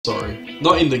Sorry,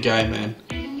 not in the game, man.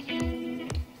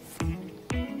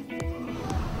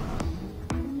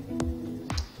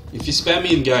 If you spam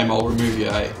me in game, I'll remove you,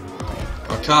 eh?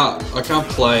 I can't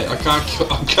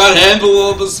handle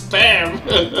all the spam.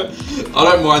 I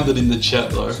don't mind it in the chat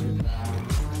though.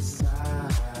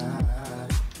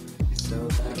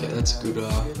 Okay, that's a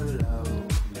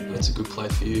good play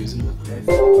for you, isn't it?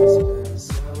 4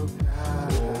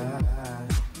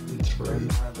 and 3.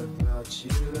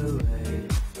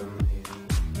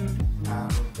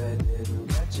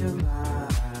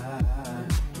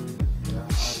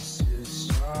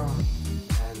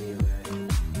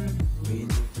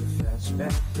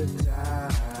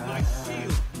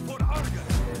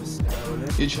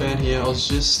 Huge fan here. I was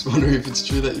just wondering if it's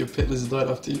true that your pet lizard died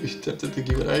after you attempted to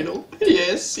give it anal.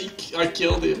 Yes, I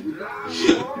killed him.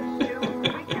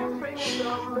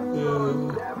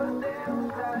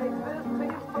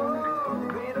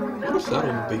 What if that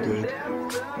would be good?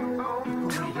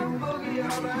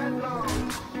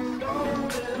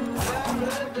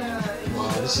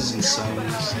 Wow, this is insane.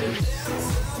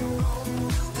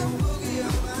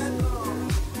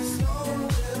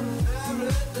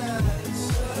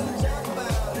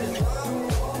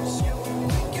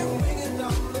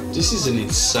 This is an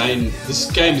insane.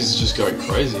 This game is just going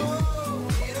crazy.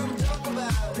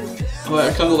 Oh,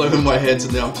 I can't believe in my hands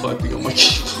and now I'm typing on my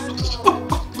keyboard.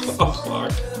 Oh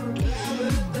fuck.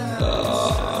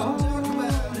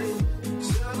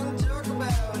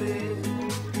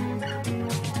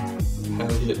 How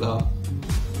to hit that?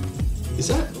 Is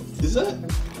that?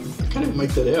 I can't even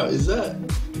make that out. Is that?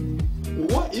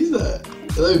 What is that?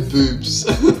 Are those boobs?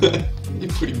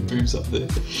 You're putting boobs up there.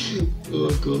 Oh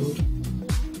god.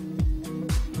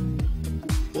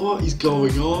 What is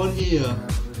going on here?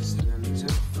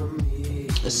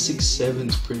 A 6-7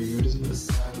 is pretty good, isn't it?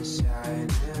 I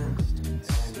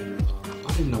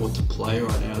don't even know what to play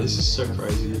right now. This is so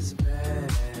crazy.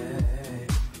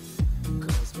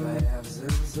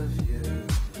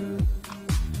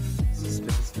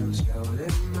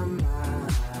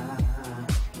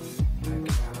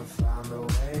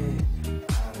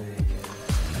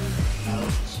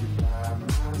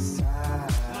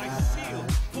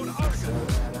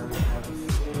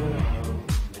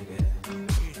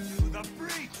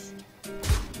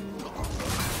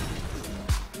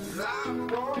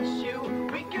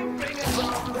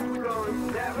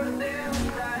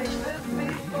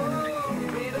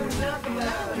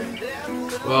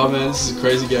 Wow, man, this is a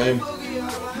crazy game.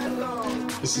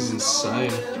 This is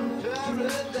insane.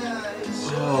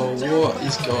 Oh, what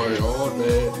is going on,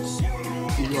 man?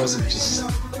 You guys have just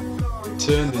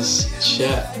turned this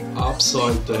chat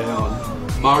upside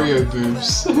down. Mario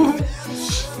boobs.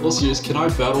 All serious, can I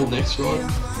battle next rod?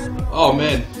 Oh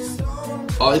man.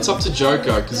 Oh, it's up to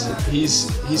Joker because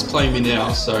he's playing me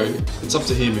now, so it's up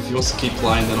to him. If he wants to keep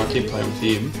playing, then I'll keep playing with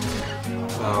him.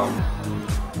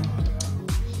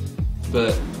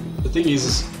 But the thing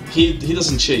is he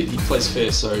doesn't cheat. He plays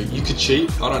fair, so you could cheat.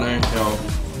 I don't know how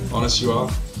honest you are.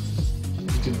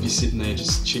 You could be sitting there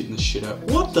just cheating the shit out.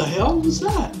 What the hell was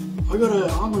that? I got an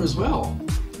armor as well.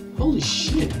 Holy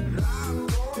shit.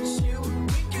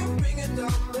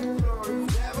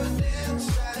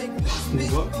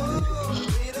 What?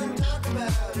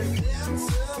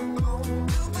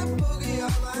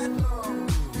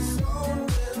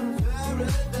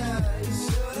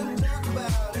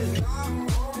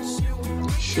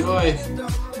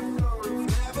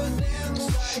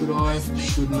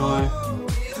 Shouldn't I?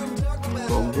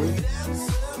 Probably.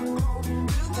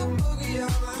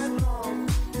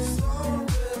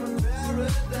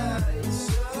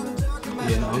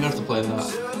 Yeah, no, I'm gonna have to play that.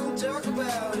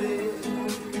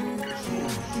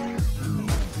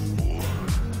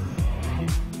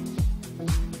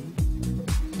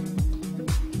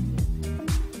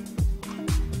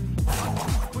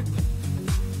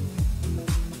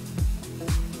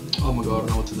 Oh my god, I don't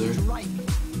know what to do.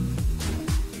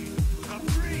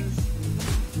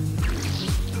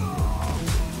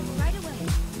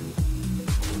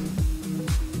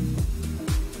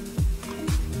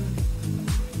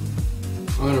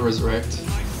 I'm gonna resurrect.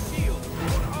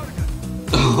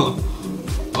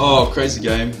 Oh, crazy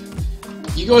game.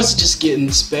 You guys are just getting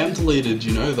spam deleted,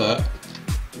 you know that?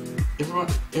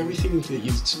 Everything that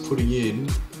you're putting in.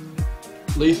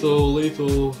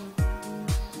 Lethal.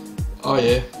 Oh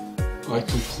yeah. I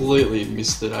completely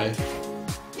missed it, eh?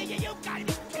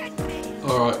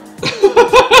 Alright.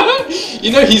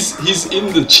 You know he's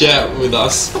in the chat with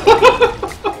us.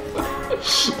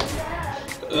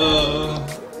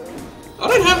 I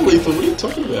don't have lethal, what are you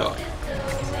talking about?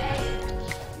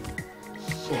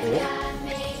 4?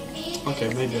 Okay,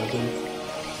 maybe I do.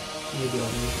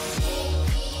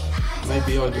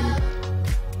 Maybe I do.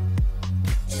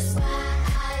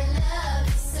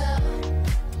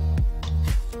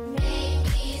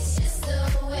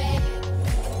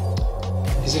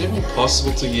 Is it even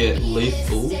possible to get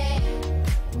lethal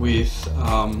with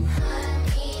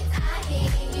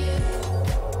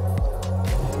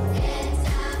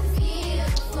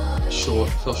short,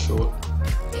 fell short.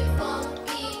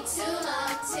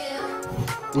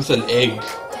 With an egg,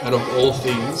 out of all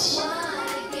things.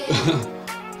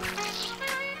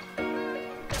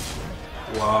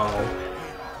 Wow.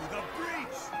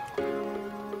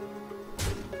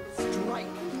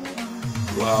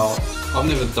 Wow.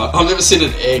 I've never seen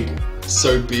an egg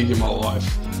so big in my life.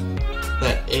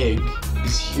 That egg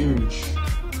is huge.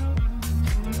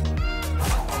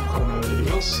 I don't know anything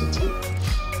else. That's it.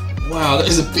 Wow, that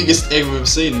is the biggest egg I've ever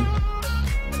seen.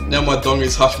 Now my dong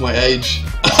is half my age.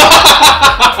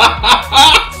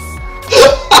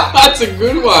 That's a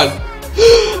good one.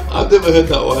 I've never heard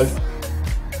that one.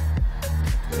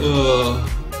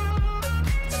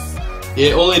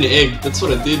 Yeah, all in egg. That's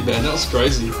what I did, man. That was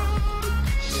crazy.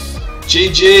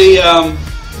 GG,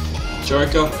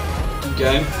 Joker. Good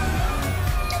game.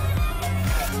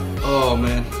 Oh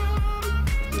man.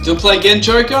 Do you play again,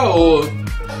 Joker, or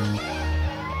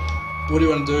what do you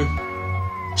want to do?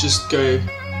 Just go.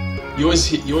 You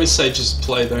always say just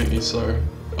play, don't you? So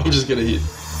I'm just gonna hit.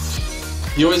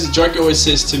 Joker always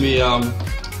says to me,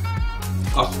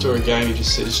 after a game, he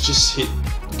just says, just hit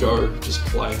go, just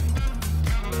play.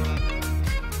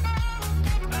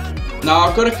 Now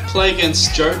I've got to play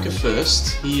against Joker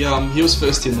first. He was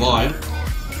first in line.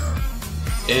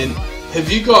 And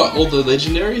have you got all the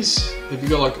legendaries? Have you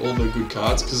got like all the good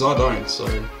cards? Because I don't. So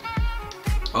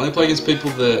I only play against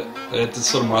people that are at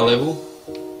sort of my level.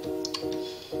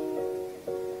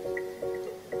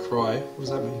 Cry. What does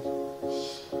that mean?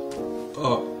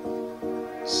 Oh,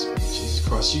 Jesus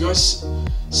Christ! You guys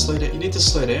slow down. You need to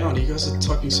slow down. You guys are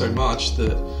typing so much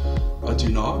that I do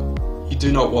not. You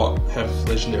do not what? Have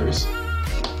legendaries?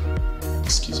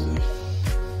 Excuse me.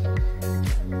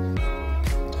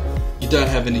 You don't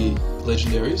have any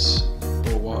legendaries,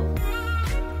 or what?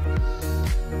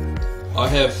 I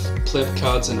have pleb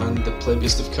cards, and only the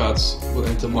plebiest of cards will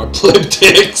enter my pleb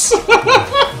decks.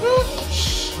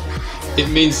 It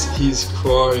means he's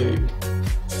crying.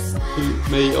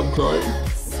 Me, I'm crying.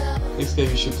 Next game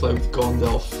you should play with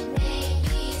Gondelf.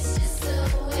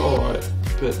 Alright,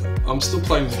 but I'm still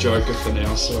playing with Joker for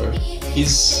now, so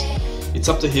it's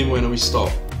up to him when we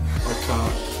stop. I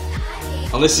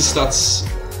can't. Unless he starts,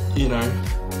 you know,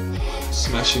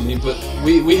 smashing me. But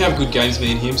we have good games,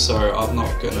 me and him, so I'm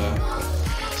not gonna,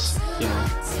 you know,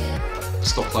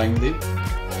 stop playing with him.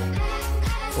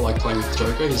 I like playing with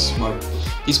Joker.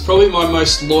 He's probably my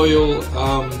most loyal,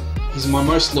 he's my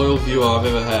most loyal viewer I've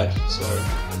ever had, so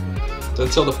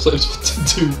don't tell the plebs what to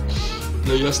do.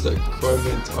 No, yes, that cry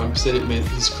meant, I said it meant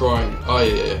he's crying. Oh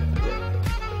yeah.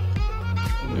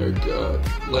 America,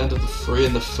 land of the free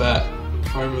and the fat,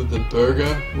 home of the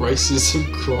burger, racism,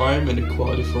 crime and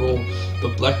equality for all the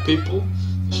black people,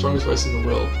 the strongest race in the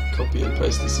world. Copy and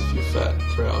paste this if you're fat and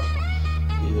proud.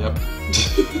 Yep.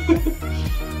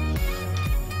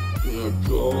 Oh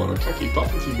god, I can't keep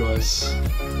up with you guys.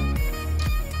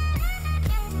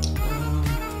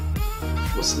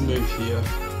 What's the move here?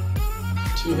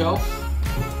 2 health?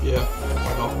 Yeah,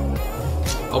 why not?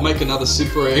 I'll make another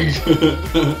super egg.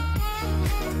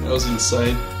 That was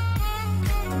insane.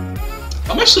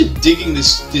 I'm actually digging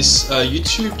this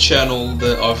YouTube channel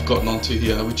that I've gotten onto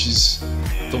here, which is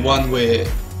the one where it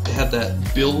had that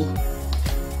Bill.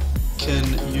 Can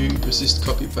you resist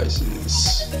copy pasting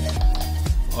this?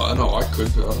 I know I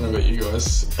could, but I don't know about you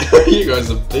guys. You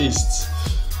guys are beasts.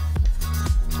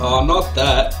 Oh, not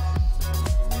that.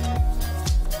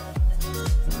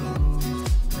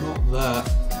 Not that.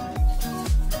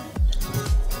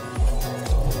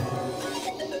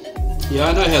 Yeah,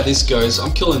 I know how this goes.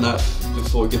 I'm killing that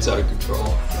before it gets out of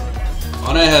control.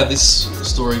 I know how this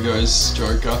story goes,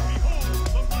 Joker.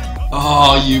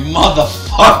 Oh, you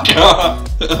motherfucker!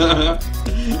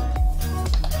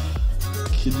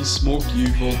 Can you smoke you,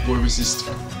 Vault Boy resist?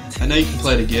 I know you can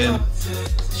play it again.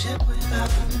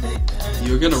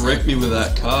 You're gonna wreck me with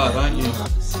that card, aren't you?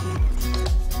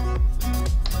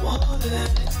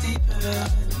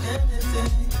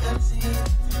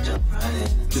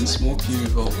 Can smoke you,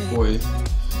 Vault Boy.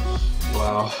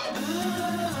 Wow.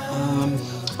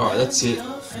 Alright, that's it.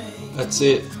 That's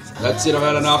it. That's it, I've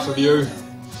had enough of you.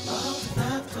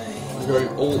 I'm going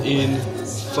all in.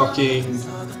 Fucking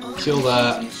kill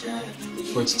that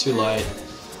before it's too late.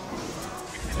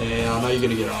 And I know you're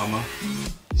gonna get armor.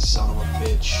 You son of a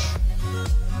bitch.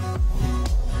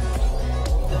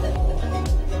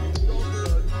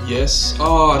 Yes.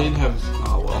 Oh, I didn't have.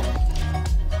 Oh well.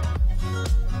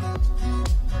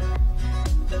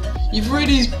 You've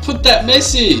already put that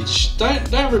message.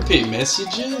 Don't repeat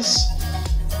messages.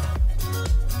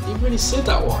 You've already said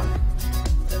that one.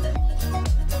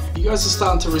 You guys are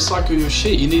starting to recycle your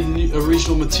shit. You need new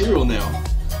original material now.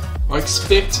 I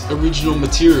expect original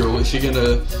material if you're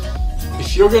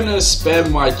gonna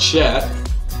spam my chat,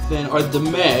 then I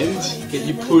demand that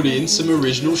you put in some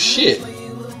original shit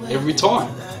every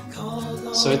time.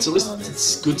 So it's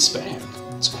it's good spam.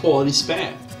 It's quality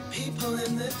spam.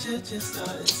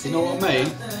 You know what I mean?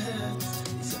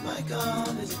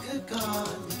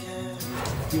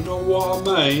 You know what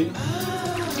I mean?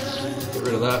 Get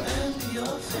rid of that.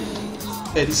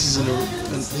 Hey, this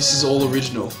is all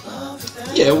original.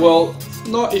 Yeah, well,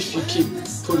 not if you keep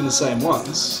putting the same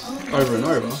ones over and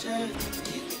over.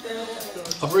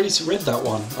 I've already read that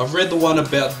one. I've read the one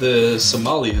about the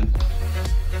Somalian.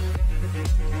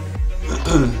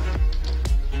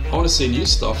 I want to see new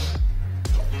stuff.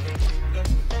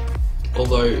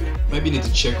 Although, maybe you need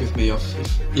to check with me if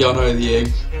yeah, I know the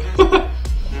egg.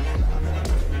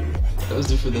 That was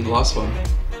different than the last one.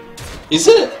 Is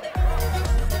it?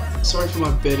 Sorry for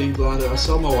my betting blunder. I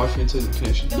saw my wife into the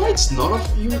connection. No, it's not.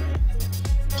 You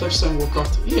Hearthstone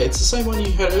Warcraft. Yeah, it's the same one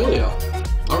you had earlier.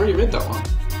 I already read that one.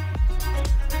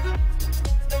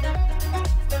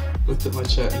 Looked at my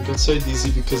chat and got so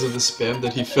dizzy because of the spam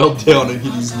that he fell down and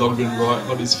hit his noggin right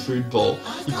on his food bowl.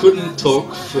 He couldn't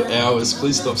talk for hours.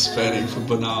 Please stop spamming for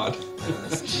Bernard.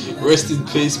 Rest in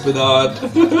peace, Bernard.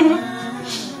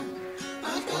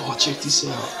 Oh, check this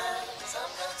out.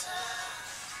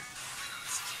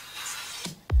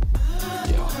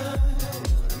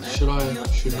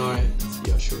 Shouldn't I?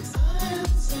 Yeah, I should.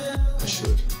 I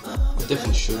should. I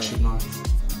definitely should, shouldn't I?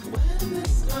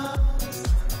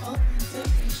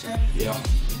 Yeah.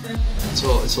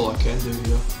 That's all I can do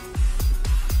here.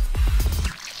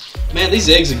 Man, these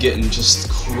eggs are getting just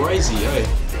crazy, eh?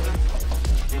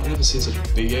 I've never seen such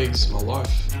big eggs in my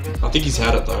life. I think he's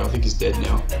had it though, I think he's dead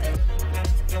now.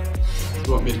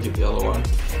 You want me to get the other one?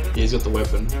 Yeah, he's got the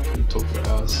weapon. Can talk for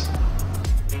hours.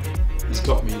 He's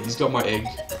got me, he's got my egg.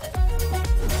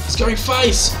 He's going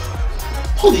face!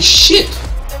 Holy shit!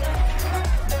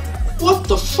 What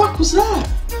the fuck was that?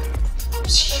 It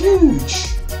was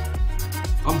huge!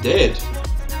 I'm dead.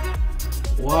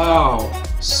 Wow,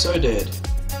 so dead.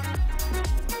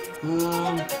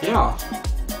 Yeah.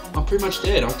 I'm pretty much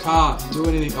dead. I can't do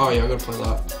anything. Oh yeah, I gotta play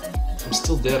that. I'm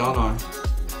still dead, aren't I?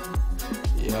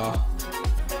 Yeah.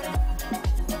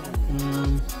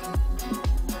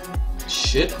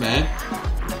 Shit, man.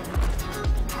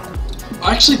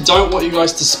 I actually don't want you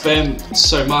guys to spam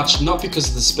so much, not because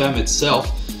of the spam itself,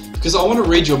 because I want to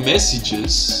read your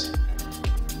messages,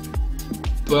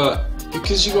 but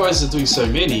because you guys are doing so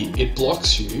many, it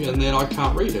blocks you and then I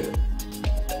can't read it.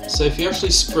 So if you actually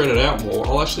spread it out more,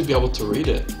 I'll actually be able to read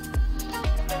it.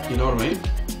 You know what I mean?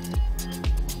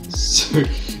 So,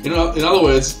 in other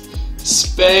words,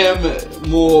 spam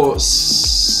more,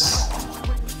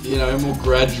 you know, more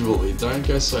gradually. Don't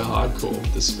go so hardcore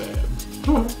with the spam.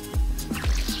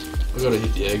 I gotta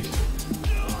hit the egg.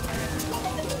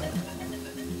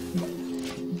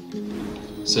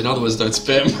 So in other words, don't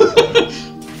spam.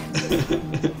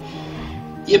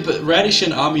 Yeah, but Radish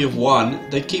and Army of One,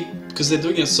 they keep, because they're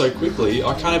doing it so quickly,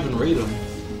 I can't even read them.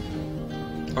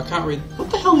 I can't read. What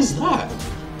the hell is that?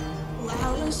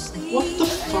 What the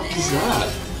fuck is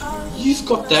that? You've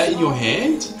got that in your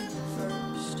hand?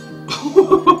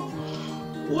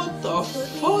 What the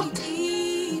fuck?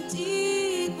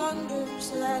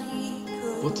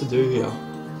 What to do here?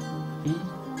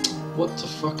 What to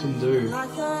fucking do?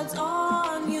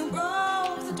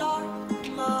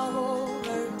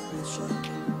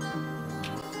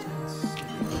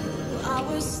 I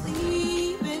was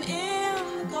sleeping in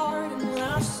the garden when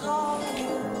I saw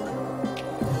you.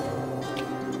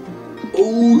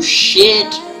 Oh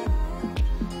shit!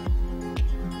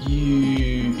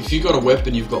 If you got a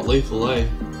weapon, you've got lethal, eh?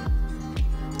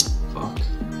 Fuck.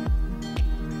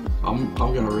 I'm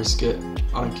gonna risk it.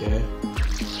 I don't care.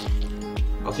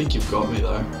 I think you've got me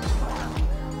though.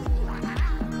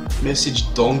 Message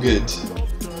donged.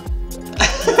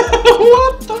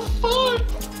 What the fuck?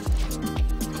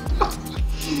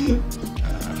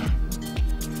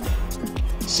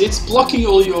 See, it's blocking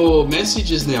all your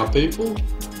messages now, people.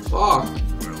 Fuck.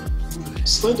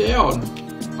 Slow down.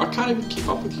 I can't even keep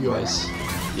up with you guys.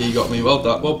 Yeah, you got me. Well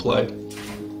done. Well played.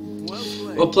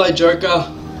 Well played, Joker.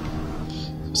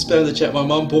 Spam the chat. My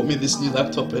mum bought me this new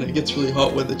laptop and it gets really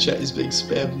hot when the chat is being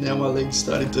spammed. Now my leg's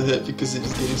starting to hurt because it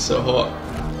is getting so hot.